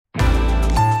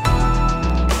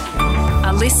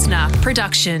listener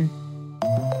production.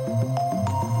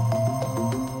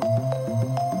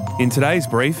 In today's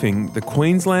briefing, the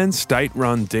Queensland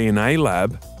state-run DNA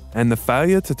lab and the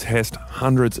failure to test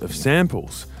hundreds of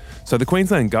samples. So the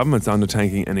Queensland government's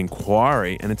undertaking an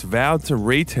inquiry and it's vowed to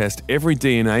retest every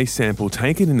DNA sample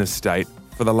taken in the state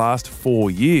for the last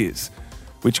 4 years,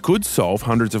 which could solve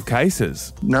hundreds of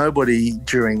cases. Nobody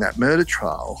during that murder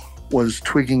trial was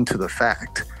twigging to the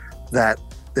fact that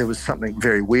there was something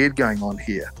very weird going on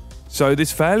here. So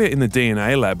this failure in the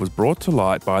DNA lab was brought to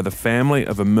light by the family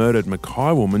of a murdered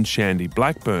Mackay woman, Shandy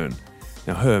Blackburn.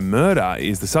 Now, her murder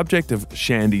is the subject of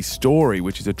Shandy's Story,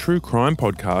 which is a true crime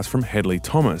podcast from Hedley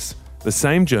Thomas, the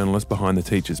same journalist behind The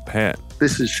Teacher's Pet.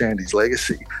 This is Shandy's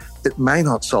legacy. It may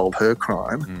not solve her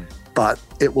crime, but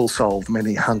it will solve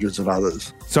many hundreds of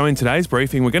others. So in today's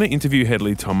briefing, we're going to interview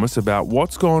Hedley Thomas about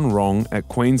what's gone wrong at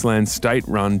Queensland's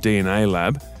state-run DNA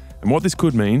lab and what this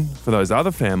could mean for those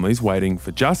other families waiting for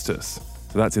justice.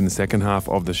 So that's in the second half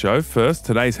of the show. First,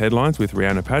 today's headlines with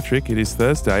Rihanna Patrick. It is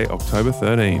Thursday, October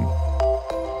 13.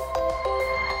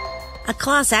 A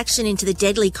class action into the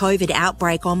deadly COVID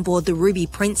outbreak on board the Ruby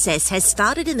Princess has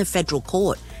started in the federal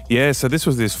court. Yeah, so this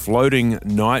was this floating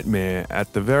nightmare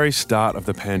at the very start of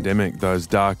the pandemic, those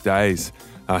dark days.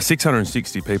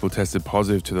 660 people tested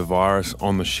positive to the virus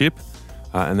on the ship.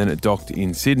 And then it docked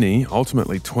in Sydney.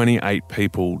 Ultimately, 28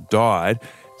 people died.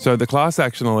 So the class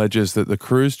action alleges that the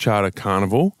cruise charter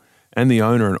Carnival and the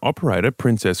owner and operator,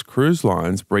 Princess Cruise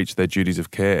Lines, breached their duties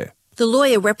of care. The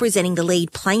lawyer representing the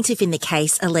lead plaintiff in the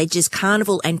case alleges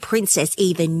Carnival and Princess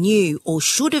either knew or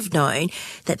should have known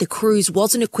that the cruise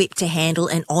wasn't equipped to handle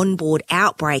an onboard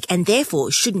outbreak and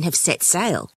therefore shouldn't have set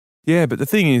sail. Yeah, but the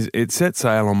thing is, it set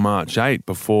sail on March 8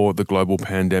 before the global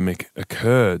pandemic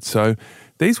occurred. So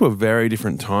these were very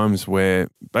different times where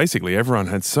basically everyone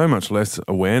had so much less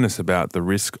awareness about the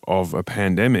risk of a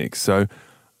pandemic. So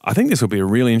I think this will be a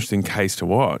really interesting case to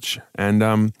watch and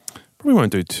probably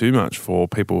won't do too much for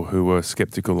people who were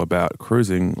sceptical about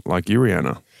cruising like you,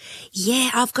 Rihanna.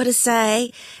 Yeah, I've got to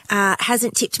say,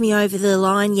 hasn't tipped me over the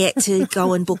line yet to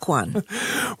go and book one.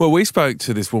 Well, we spoke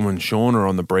to this woman, Shauna,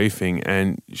 on the briefing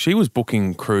and she was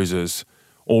booking cruises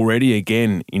already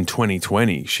again in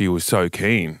 2020. She was so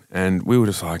keen. And we were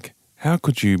just like, how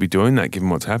could you be doing that given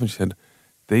what's happened? She said,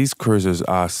 these cruises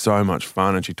are so much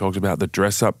fun. And she talked about the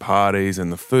dress-up parties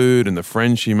and the food and the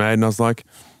friends she made. And I was like,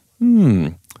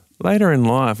 later in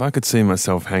life, I could see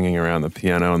myself hanging around the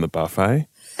piano and the buffet.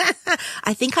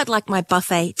 I think I'd like my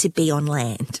buffet to be on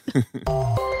land.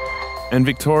 And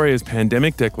Victoria's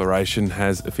pandemic declaration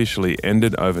has officially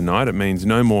ended overnight. It means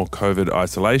no more COVID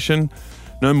isolation,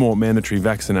 no more mandatory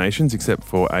vaccinations except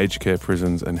for aged care,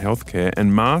 prisons and healthcare,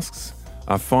 and masks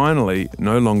are finally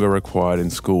no longer required in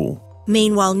school.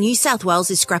 Meanwhile, New South Wales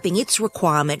is scrapping its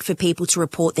requirement for people to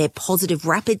report their positive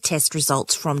rapid test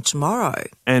results from tomorrow.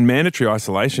 And mandatory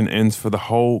isolation ends for the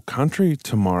whole country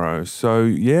tomorrow. So,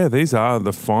 yeah, these are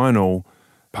the final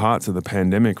parts of the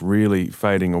pandemic really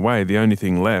fading away. The only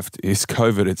thing left is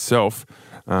COVID itself,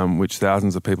 which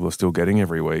thousands of people are still getting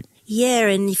every week. Yeah,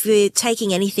 and if you're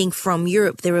taking anything from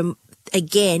Europe, there are,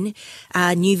 again,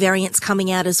 new variants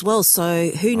coming out as well. So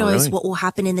who knows what will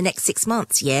happen in the next 6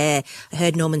 months? Yeah, I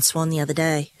heard Norman Swan the other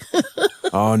day.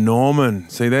 Oh, Norman.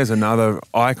 See, there's another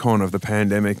icon of the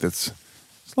pandemic that's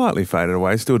slightly faded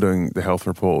away, still doing the health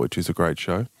report, which is a great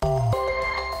show.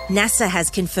 NASA has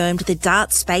confirmed the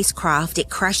DART spacecraft it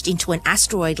crashed into an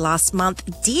asteroid last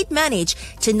month did manage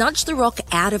to nudge the rock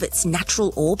out of its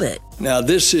natural orbit. Now,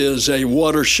 this is a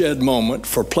watershed moment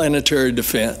for planetary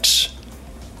defense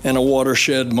and a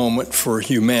watershed moment for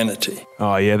humanity.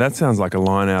 Oh, yeah, that sounds like a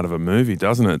line out of a movie,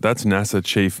 doesn't it? That's NASA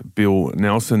Chief Bill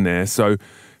Nelson there. So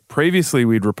previously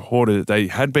we'd reported that they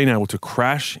had been able to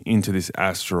crash into this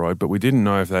asteroid, but we didn't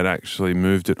know if they'd actually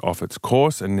moved it off its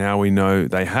course, and now we know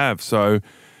they have. So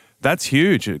that's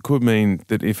huge. It could mean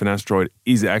that if an asteroid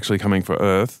is actually coming for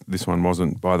Earth, this one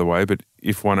wasn't, by the way, but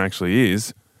if one actually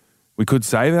is, we could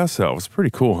save ourselves. Pretty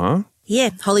cool, huh?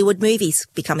 Yeah, Hollywood movies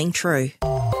becoming true.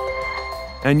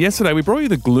 And yesterday we brought you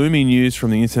the gloomy news from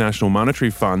the International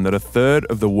Monetary Fund that a third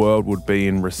of the world would be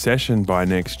in recession by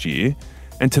next year.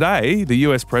 And today, the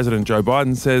US President Joe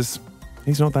Biden says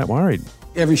he's not that worried.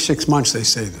 Every 6 months they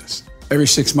say this. Every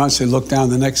 6 months they look down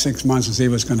the next 6 months and see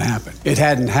what's going to happen. It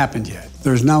hadn't happened yet.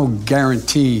 There's no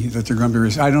guarantee that they're going to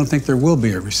be. I don't think there will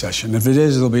be a recession. If it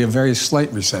is, it'll be a very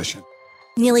slight recession.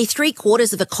 Nearly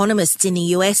 3/4 of economists in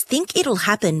the US think it'll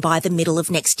happen by the middle of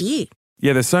next year.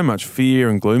 Yeah, there's so much fear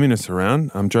and gloominess around.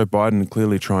 Joe Biden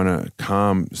clearly trying to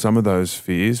calm some of those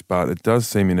fears, but it does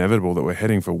seem inevitable that we're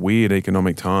heading for weird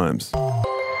economic times.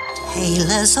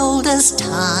 Tale as old as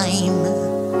time.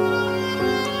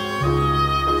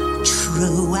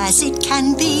 as it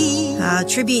can be.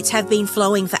 Tributes have been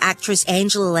flowing for actress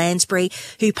Angela Lansbury,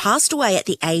 who passed away at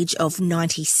the age of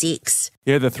 96.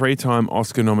 Yeah, the three-time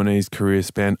Oscar nominee's career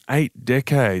spanned 8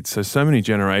 decades, so many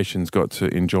generations got to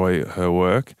enjoy her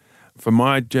work. For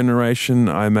my generation,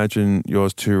 I imagine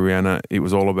yours too, Rihanna, it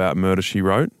was all about Murder, She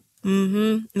Wrote.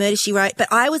 Murder, She Wrote. But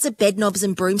I was a Bedknobs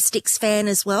and Broomsticks fan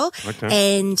as well.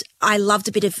 Okay. And I loved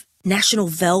a bit of National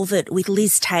Velvet with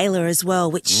Liz Taylor as well,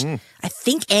 which I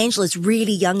think Angela's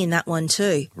really young in that one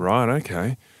too. Right,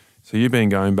 okay. So you've been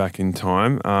going back in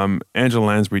time. Angela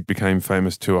Lansbury became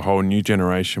famous to a whole new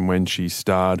generation when she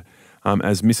starred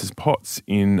as Mrs. Potts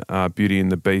in Beauty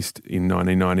and the Beast in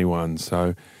 1991.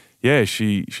 So, yeah,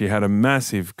 she had a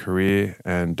massive career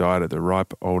and died at the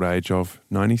ripe old age of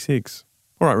 96.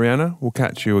 All right, Rihanna, we'll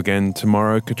catch you again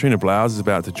tomorrow. Katrina Blowers is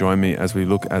about to join me as we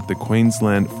look at the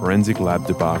Queensland Forensic Lab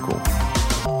debacle.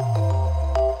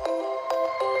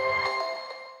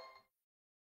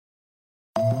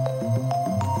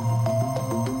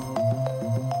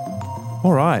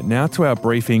 All right, now to our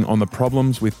briefing on the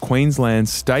problems with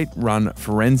Queensland's state-run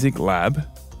forensic lab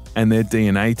and their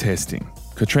DNA testing.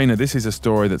 Katrina, this is a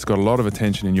story that's got a lot of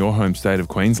attention in your home state of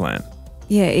Queensland.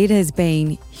 Yeah, it has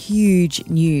been huge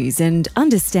news, and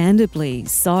understandably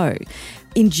so.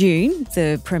 In June,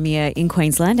 the Premier in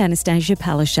Queensland, Anastasia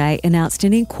Palaszczuk, announced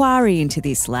an inquiry into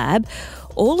this lab.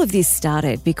 All of this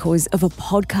started because of a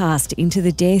podcast into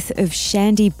the death of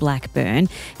Shandy Blackburn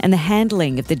and the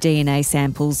handling of the DNA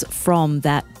samples from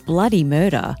that bloody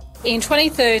murder. In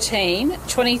 2013,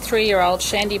 23-year-old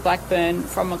Shandy Blackburn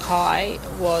from Mackay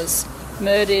was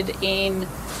murdered in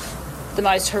the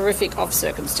most horrific of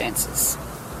circumstances.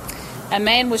 A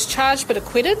man was charged but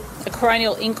acquitted. A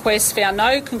coronial inquest found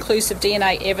no conclusive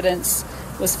DNA evidence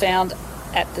was found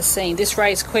at the scene. This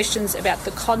raised questions about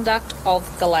the conduct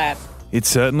of the lab. It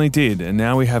certainly did, and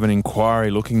now we have an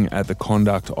inquiry looking at the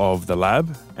conduct of the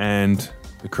lab, and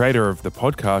the creator of the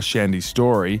podcast, Shandy's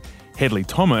Story, Hedley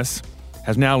Thomas,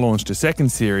 has now launched a second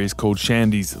series called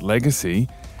Shandy's Legacy.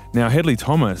 Now, Hedley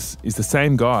Thomas is the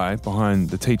same guy behind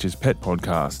the Teacher's Pet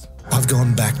podcast. I've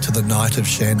gone back to the night of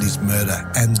Shandy's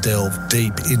murder and delved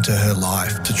deep into her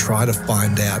life to try to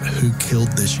find out who killed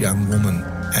this young woman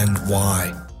and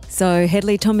why. So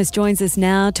Hedley Thomas joins us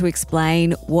now to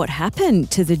explain what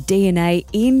happened to the DNA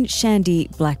in Shandy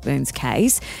Blackburn's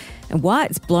case and why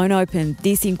it's blown open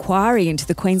this inquiry into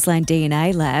the Queensland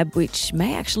DNA lab, which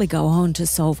may actually go on to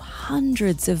solve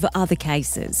hundreds of other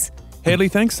cases. Hedley,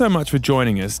 thanks so much for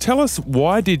joining us. Tell us,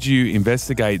 why did you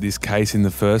investigate this case in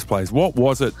the first place? What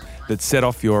was it that set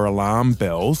off your alarm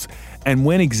bells, and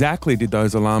when exactly did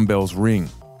those alarm bells ring?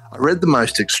 I read the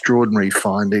most extraordinary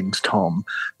findings, Tom,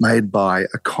 made by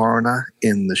a coroner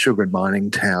in the sugar and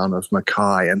mining town of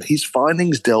Mackay, and his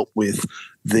findings dealt with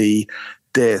the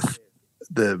death,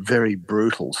 the very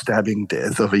brutal stabbing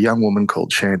death of a young woman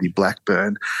called Shandy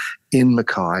Blackburn in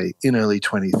Mackay in early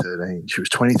 2013. She was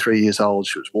 23 years old.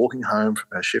 She was walking home from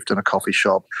her shift in a coffee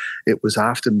shop. It was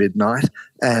after midnight,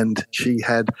 and she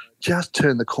had just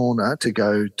turned the corner to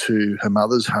go to her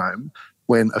mother's home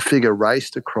when a figure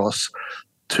raced across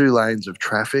 2 lanes of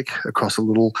traffic across a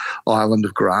little island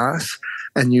of grass.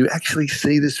 And you actually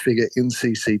see this figure in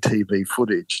CCTV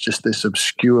footage, just this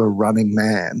obscure running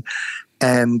man.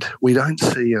 And we don't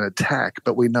see an attack,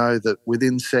 but we know that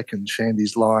within seconds,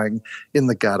 Shandy's lying in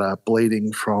the gutter,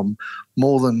 bleeding from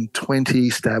more than 20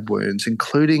 stab wounds,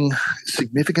 including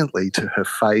significantly to her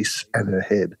face and her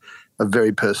head, a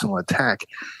very personal attack.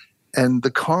 And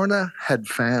the coroner had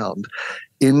found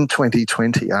in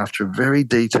 2020, after a very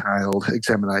detailed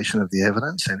examination of the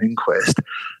evidence and inquest,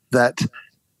 that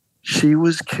she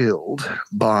was killed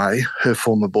by her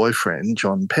former boyfriend,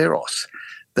 John Peros,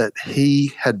 that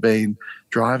he had been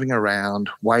driving around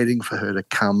waiting for her to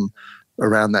come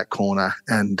around that corner,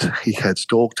 and he had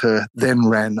stalked her, then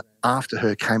ran after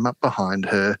her, came up behind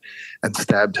her and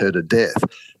stabbed her to death.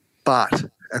 But,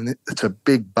 and it's a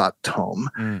big but,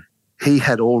 Tom, he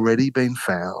had already been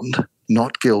found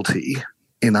not guilty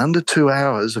in under 2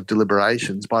 hours of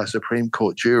deliberations by a Supreme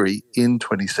Court jury in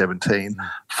 2017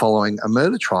 following a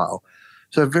murder trial.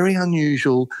 So a very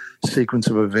unusual sequence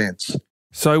of events.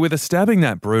 So with a stabbing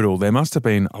that brutal, there must have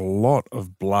been a lot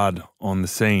of blood on the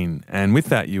scene. And with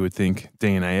that, you would think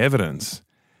DNA evidence.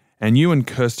 And you and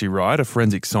Kirsty Wright, a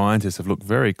forensic scientist, have looked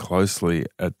very closely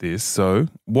at this. So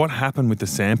what happened with the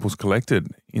samples collected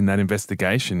in that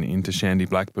investigation into Shandy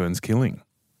Blackburn's killing?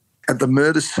 At the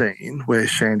murder scene where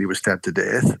Shandy was stabbed to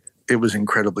death, it was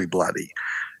incredibly bloody.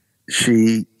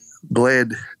 She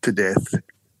bled to death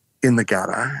in the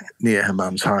gutter near her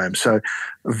mum's home. So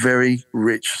a very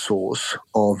rich source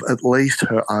of at least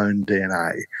her own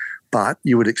DNA but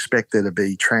you would expect there to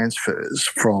be transfers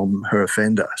from her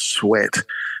offender, sweat,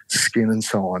 skin and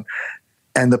so on.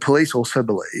 And the police also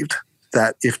believed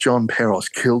that if John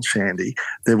Peros killed Shandy,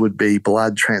 there would be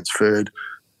blood transferred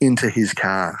into his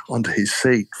car, onto his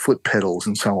seat, foot pedals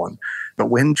and so on. But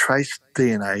when trace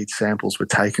DNA samples were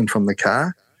taken from the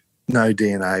car, no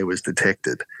DNA was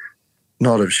detected,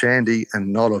 not of Shandy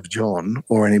and not of John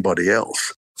or anybody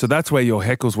else. So that's where your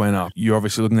heckles went up. You're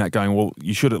obviously looking at going, well,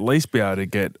 you should at least be able to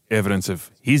get evidence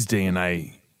of his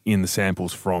DNA in the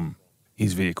samples from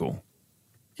his vehicle.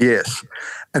 Yes.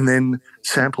 And then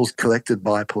samples collected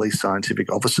by police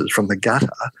scientific officers from the gutter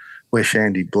where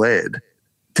Shandy bled,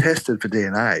 tested for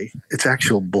DNA. It's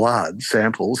actual blood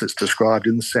samples. It's described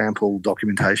in the sample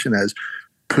documentation as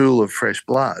pool of fresh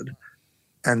blood.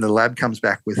 And the lab comes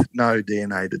back with no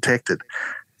DNA detected.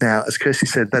 Now, as Kirsty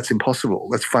said, that's impossible.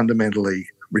 That's fundamentally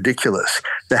ridiculous.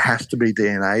 There has to be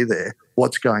DNA there.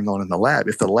 What's going on in the lab?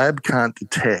 If the lab can't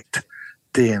detect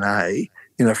DNA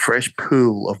in a fresh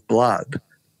pool of blood,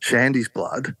 Shandy's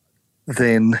blood,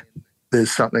 then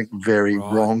there's something very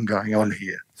wrong going on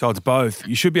here. So it's both.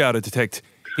 You should be able to detect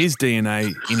his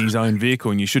DNA in his own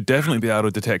vehicle, and you should definitely be able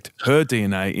to detect her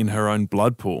DNA in her own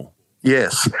blood pool.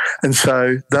 Yes. And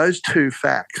so those two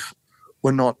facts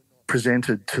were not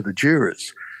presented to the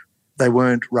jurors. They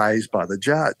weren't raised by the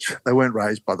judge. They weren't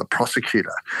raised by the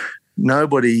prosecutor.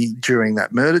 Nobody during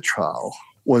that murder trial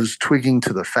was twigging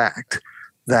to the fact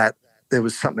that there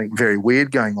was something very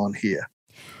weird going on here.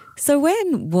 So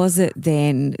when was it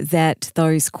then that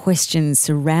those questions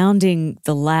surrounding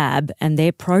the lab and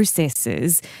their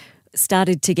processes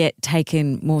started to get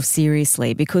taken more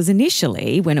seriously? Because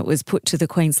initially, when it was put to the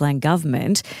Queensland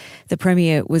government, the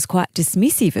Premier was quite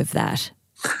dismissive of that.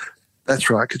 That's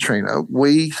right, Katrina.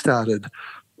 We started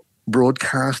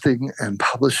broadcasting and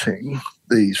publishing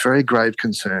these very grave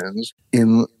concerns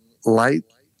in late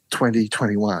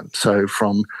 2021. So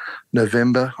from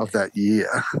November of that year,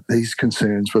 these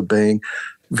concerns were being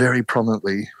very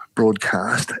prominently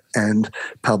broadcast and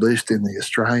published in the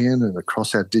Australian and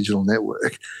across our digital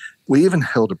network. We even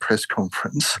held a press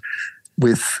conference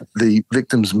with the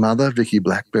victim's mother, Vicky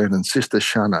Blackburn, and sister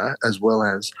Shanna, as well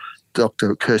as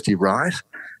Dr. Kirsty Wright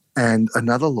and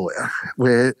another lawyer,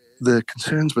 where the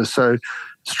concerns were so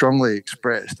strongly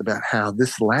expressed about how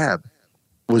this lab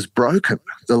was broken.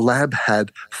 The lab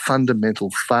had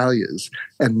fundamental failures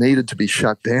and needed to be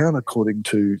shut down, according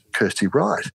to Kirsty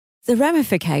Wright. The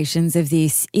ramifications of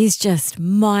this is just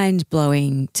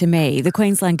mind-blowing to me. The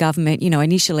Queensland government,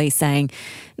 initially saying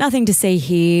nothing to see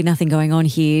here, nothing going on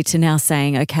here, to now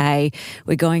saying, okay,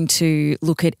 we're going to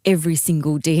look at every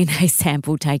single DNA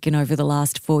sample taken over the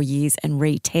last 4 years and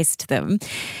retest them.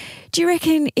 Do you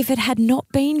reckon if it had not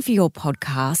been for your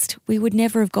podcast, we would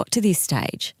never have got to this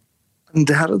stage?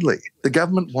 Undoubtedly. The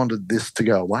government wanted this to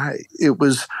go away. It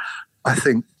was, I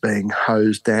think, being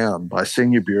hosed down by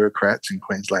senior bureaucrats in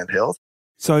Queensland Health.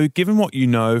 So given what you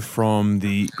know from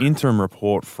the interim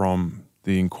report from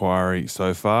the inquiry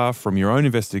so far, from your own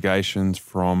investigations,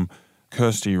 from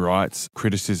Kirsty Wright's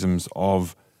criticisms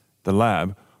of the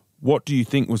lab, what do you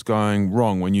think was going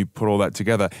wrong when you put all that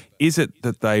together? Is it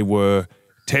that they were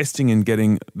testing and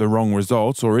getting the wrong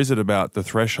results, or is it about the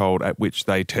threshold at which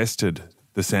they tested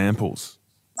the samples?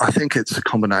 I think it's a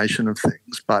combination of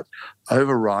things, but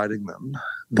overriding them,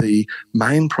 the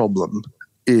main problem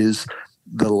is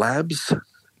the lab's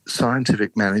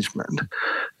scientific management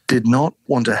did not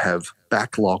want to have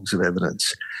backlogs of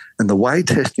evidence. And the way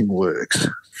testing works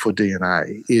for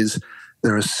DNA is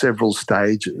there are several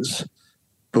stages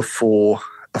before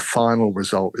a final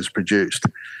result is produced.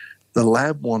 The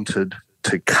lab wanted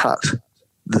to cut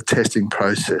the testing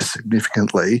process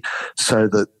significantly so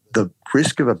that the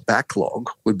risk of a backlog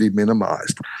would be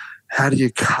minimised. How do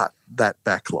you cut that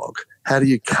backlog? How do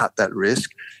you cut that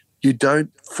risk? You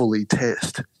don't fully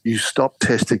test. You stop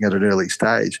testing at an early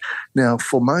stage. Now,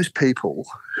 for most people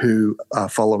who are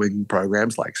following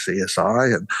programs like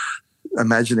CSI and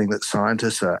imagining that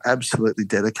scientists are absolutely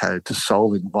dedicated to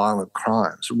solving violent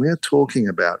crimes, and we're talking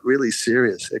about really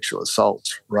serious sexual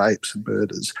assaults, rapes and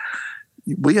murders,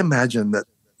 we imagine that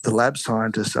the lab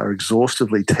scientists are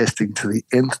exhaustively testing to the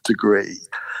nth degree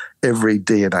every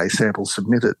DNA sample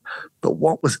submitted. But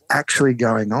what was actually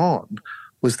going on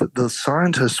was that the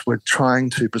scientists were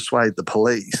trying to persuade the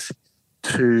police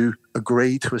to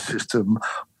agree to a system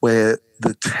where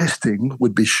the testing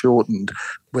would be shortened,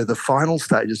 where the final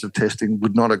stages of testing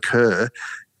would not occur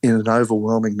in an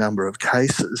overwhelming number of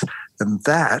cases, and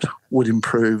that would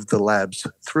improve the lab's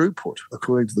throughput,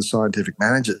 according to the scientific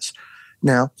managers.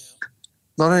 Now,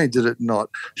 not only did it not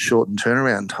shorten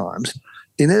turnaround times,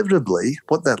 inevitably,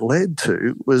 what that led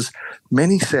to was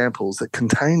many samples that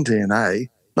contained DNA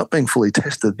not being fully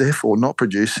tested, therefore not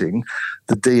producing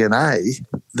the DNA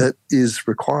that is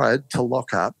required to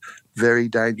lock up very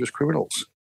dangerous criminals.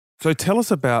 So tell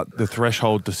us about the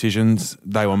threshold decisions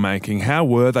they were making. How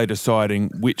were they deciding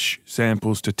which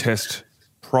samples to test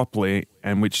properly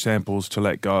and which samples to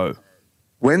let go?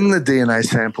 When the DNA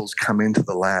samples come into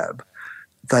the lab,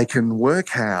 they can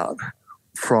work out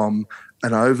from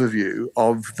an overview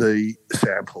of the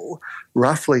sample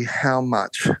roughly how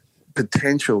much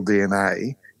potential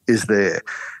DNA is there.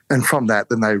 And from that,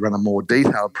 then they run a more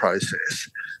detailed process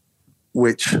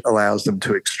which allows them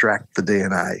to extract the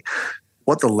DNA.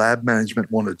 What the lab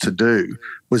management wanted to do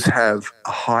was have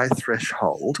a high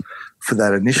threshold for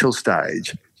that initial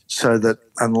stage so that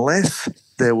unless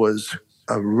there was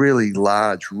a really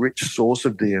large, rich source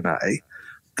of DNA,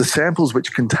 the samples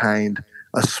which contained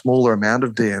a smaller amount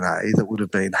of DNA that would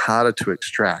have been harder to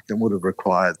extract and would have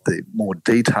required the more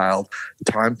detailed,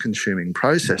 time-consuming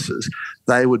processes,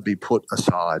 they would be put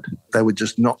aside. They would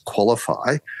just not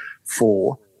qualify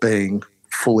for being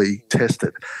fully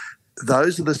tested.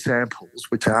 Those are the samples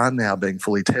which are now being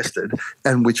fully tested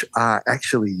and which are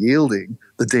actually yielding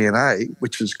the DNA,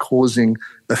 which is causing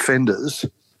offenders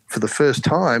for the first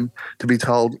time to be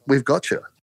told, we've got you.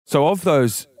 So of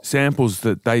those samples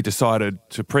that they decided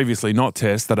to previously not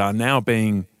test that are now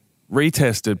being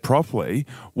retested properly,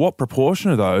 what proportion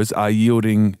of those are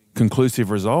yielding conclusive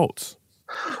results?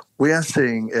 We are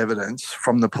seeing evidence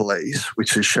from the police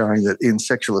which is showing that in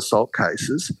sexual assault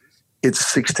cases, it's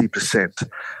 60%,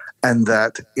 and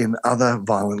that in other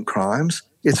violent crimes,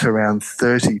 it's around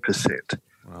 30%.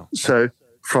 Wow. So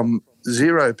from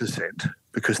 0%,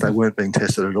 because they weren't being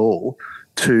tested at all,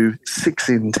 to 6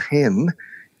 in 10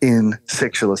 in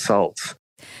sexual assaults.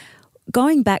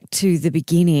 Going back to the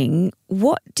beginning,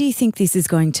 what do you think this is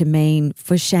going to mean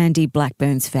for Shandy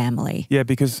Blackburn's family? Yeah,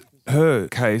 because her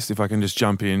case, if I can just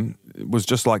jump in, was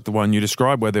just like the one you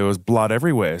described where there was blood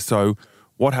everywhere. So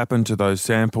what happened to those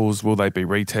samples? Will they be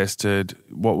retested?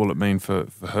 What will it mean for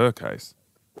her case?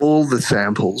 All the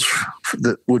samples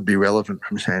that would be relevant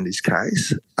from Shandy's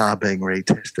case are being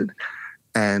retested,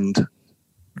 and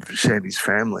Shandy's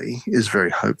family is very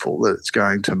hopeful that it's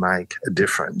going to make a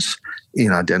difference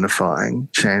in identifying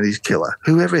Shandy's killer,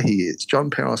 whoever he is. John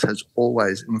Peros has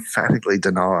always emphatically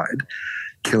denied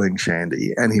killing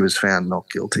Shandy, and he was found not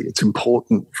guilty. It's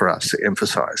important for us to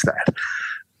emphasise that.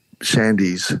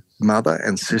 Shandy's mother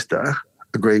and sister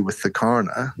agree with the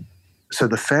coroner, so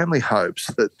the family hopes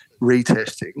that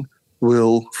retesting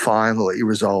will finally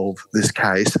resolve this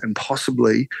case and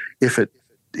possibly, if it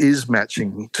is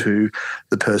matching to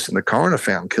the person the coroner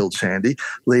found killed Shandy,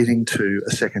 leading to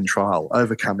a second trial,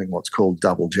 overcoming what's called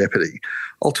double jeopardy.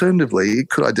 Alternatively, it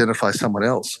could identify someone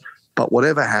else. But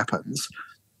whatever happens,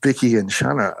 Vicky and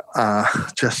Shanna are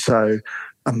just so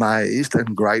amazed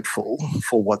and grateful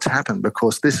for what's happened,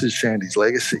 because this is Shandy's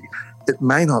legacy. It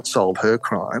may not solve her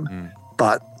crime,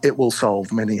 but it will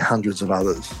solve many hundreds of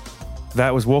others.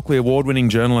 That was Walkley Award-winning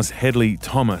journalist Hedley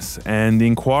Thomas, and the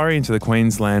inquiry into the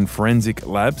Queensland Forensic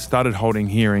Lab started holding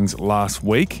hearings last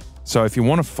week. So if you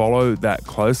want to follow that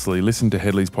closely, listen to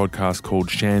Hedley's podcast called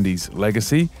Shandy's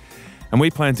Legacy. And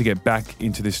we plan to get back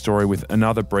into this story with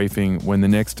another briefing when the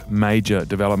next major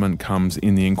development comes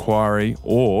in the inquiry,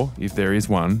 or, if there is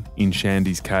one, in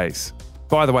Shandy's case.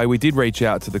 By the way, we did reach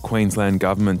out to the Queensland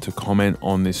government to comment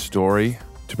on this story,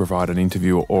 to provide an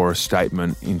interview or a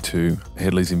statement into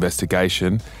Hedley's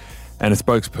investigation, and a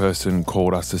spokesperson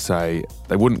called us to say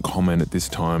they wouldn't comment at this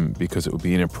time because it would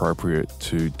be inappropriate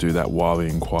to do that while the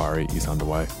inquiry is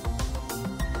underway.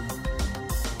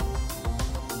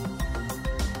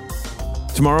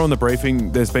 Tomorrow on the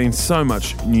briefing, there's been so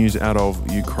much news out of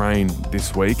Ukraine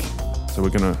this week, so we're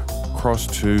going to cross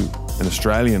to an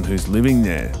Australian who's living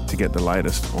there to get the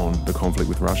latest on the conflict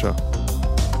with Russia.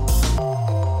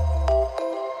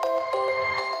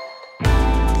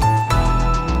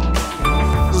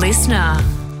 Listener.